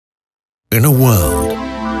In a world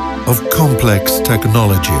of complex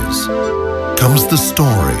technologies comes the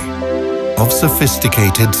story of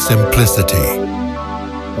sophisticated simplicity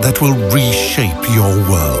that will reshape your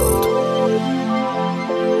world.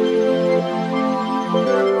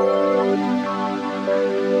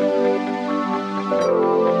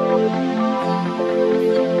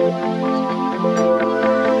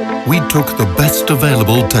 We took the best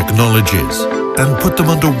available technologies and put them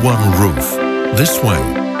under one roof. This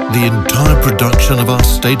way, the entire production of our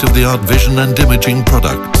state-of-the-art vision and imaging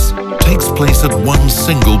products takes place at one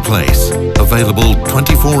single place, available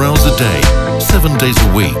 24 hours a day, 7 days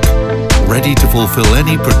a week, ready to fulfill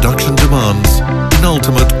any production demands in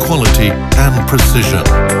ultimate quality and precision.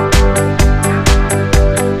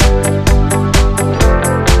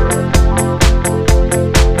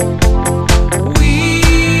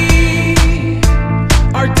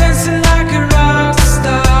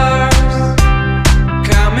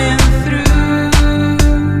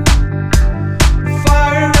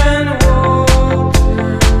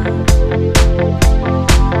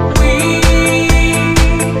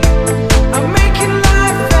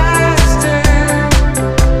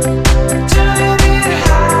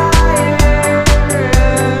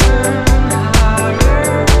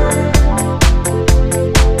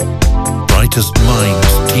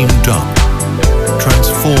 Minds teamed up,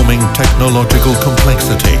 transforming technological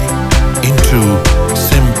complexity into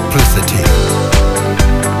simplicity.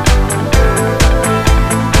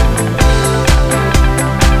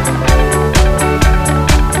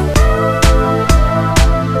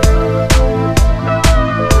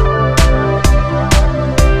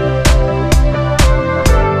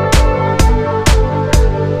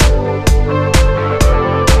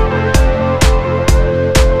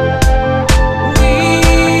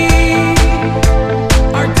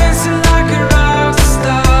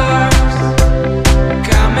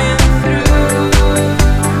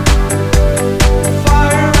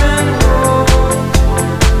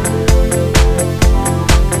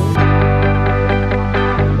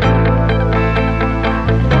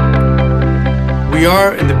 We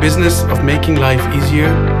are in the business of making life easier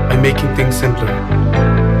by making things simpler.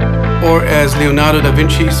 Or as Leonardo da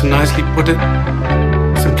Vinci so nicely put it,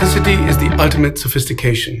 simplicity is the ultimate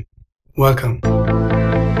sophistication. Welcome.